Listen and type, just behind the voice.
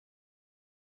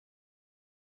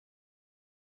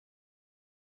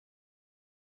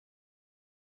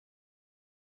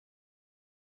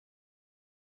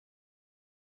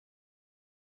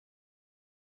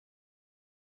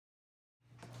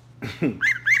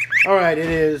All right, it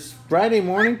is Friday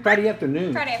morning, Friday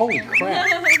afternoon. Holy crap!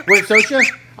 Wait, Sosha,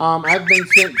 I've been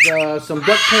sent some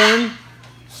duck porn.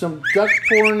 Some duck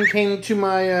porn came to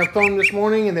my phone this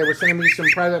morning, and they were sending me some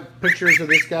private pictures of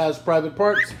this guy's private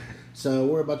parts. So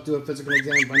we're about to do a physical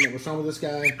exam, find out what's wrong with this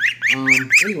guy.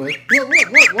 Anyway,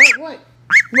 what?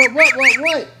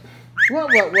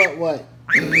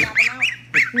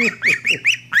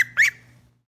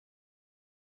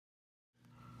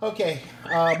 Okay,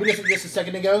 we just did this a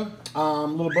second ago.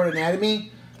 Little bird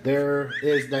anatomy. There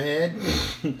is the head.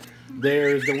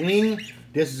 There's the wing.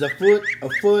 This is a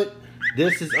foot.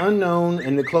 This is unknown,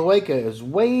 and the cloaca is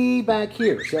way back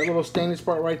here. See that little stainless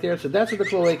part right there? So that's what the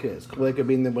cloaca is. Cloaca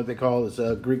being what they call is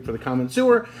Greek for the common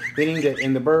sewer, meaning that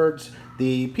in the birds,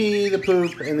 the pee, the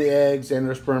poop, and the eggs and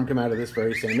their sperm come out of this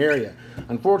very same area.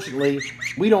 Unfortunately,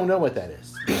 we don't know what that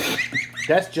is.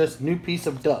 That's just new piece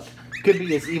of duck. Could be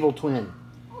his evil twin.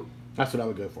 That's what I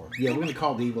would go for. Yeah, we're going to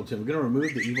call it the evil twin. We're going to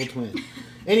remove the evil twin.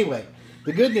 Anyway,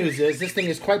 the good news is this thing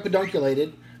is quite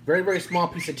pedunculated. Very, very small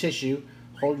piece of tissue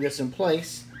holding this in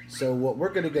place. So what we're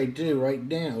going to go do right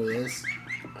now is...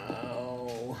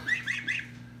 Oh...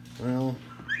 Well,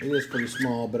 it is pretty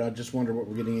small, but I just wonder what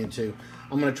we're getting into.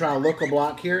 I'm going to try a local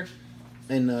block here.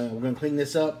 And we're going to clean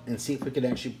this up and see if we can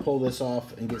actually pull this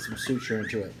off and get some suture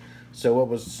into it. So what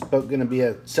was going to be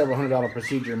a several $100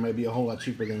 procedure may be a whole lot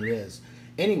cheaper than it is.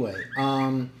 Anyway,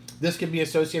 this could be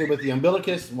associated with the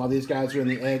umbilicus. While these guys are in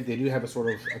the egg, they do have a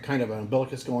kind of an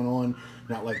umbilicus going on,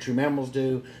 not like true mammals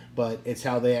do, but it's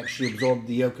how they actually absorb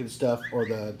the yolk and stuff, or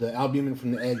the albumin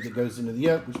from the egg that goes into the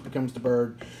yolk, which becomes the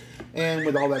bird. And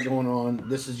with all that going on,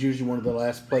 this is usually one of the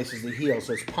last places to heal.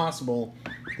 So it's possible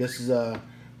this is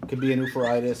could be an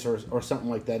oophoreitis or something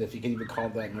like that, if you can even call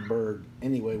that in a bird.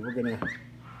 Anyway, we're gonna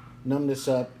numb this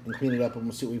up and clean it up, and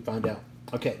we'll see what we find out.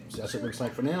 Okay, so that's what it looks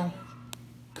like for now.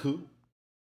 Cool.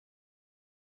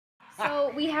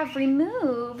 So we have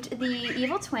removed the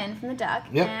evil twin from the duck,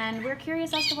 yep, and we're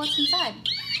curious as to what's inside.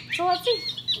 So let's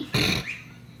see.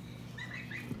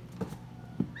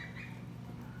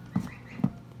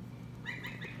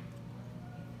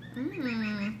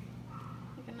 Mmm,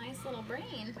 like a nice little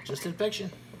brain. Just infection.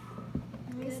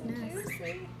 Goodness.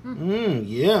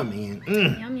 Yeah, man.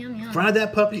 Yum, yum, yum. Fry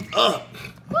that puppy up.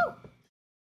 Woo.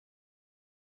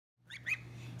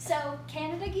 So,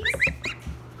 Canada geese?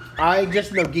 I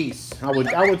just know geese. I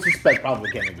would suspect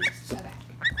probably Canada geese.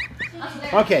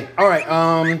 Okay, all right.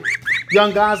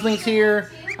 Young Gosling's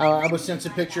here. I was sent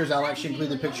some pictures. I'll actually include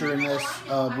the picture in this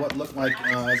of what looked like,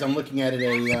 as I'm looking at it,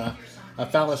 a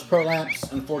phallus prolapse.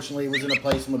 Unfortunately, it was in a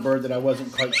place on the bird that I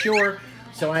wasn't quite sure.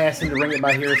 So I asked him to bring it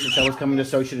by here since I was coming to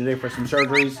Socia today for some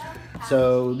surgeries.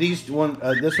 So this one's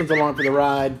along for the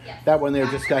ride. That one there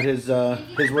just got his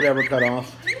whatever cut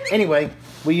off. Anyway,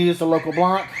 we used a local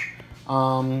block.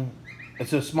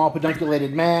 It's a small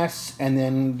pedunculated mass, and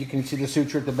then you can see the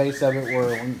suture at the base of it,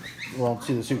 or well,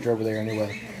 see the suture over there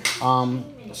anyway.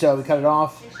 So we cut it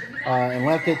off and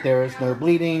left it. There is no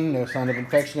bleeding, no sign of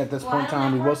infection at this point in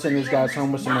time. We will send these guys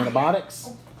home with some antibiotics.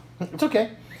 It's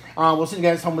okay. We'll send you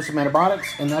guys home with some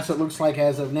antibiotics, and that's what it looks like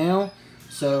as of now.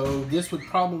 So this would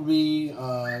probably be,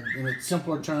 in its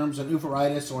simpler terms, an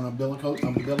oophoreitis or an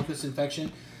umbilicus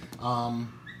infection.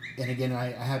 And again,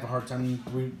 I have a hard time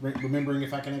remembering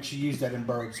if I can actually use that in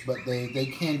birds, but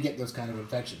they can get those kind of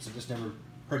infections. I just never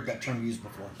heard that term used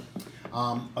before.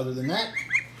 Other than that,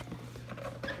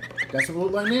 that's what it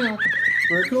looks like now.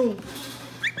 Very cool.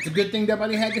 It's a good thing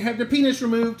nobody had to have their penis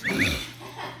removed.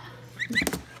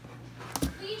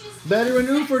 Better an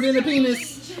oofer than a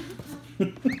penis.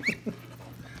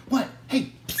 What?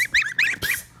 Hey.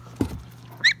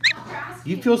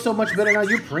 You feel so much better now.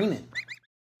 You're preening.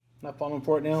 Not falling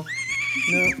for it now?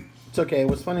 No. It's okay. It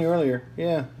was funny earlier.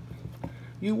 Yeah.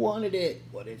 You wanted it.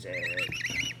 What is it?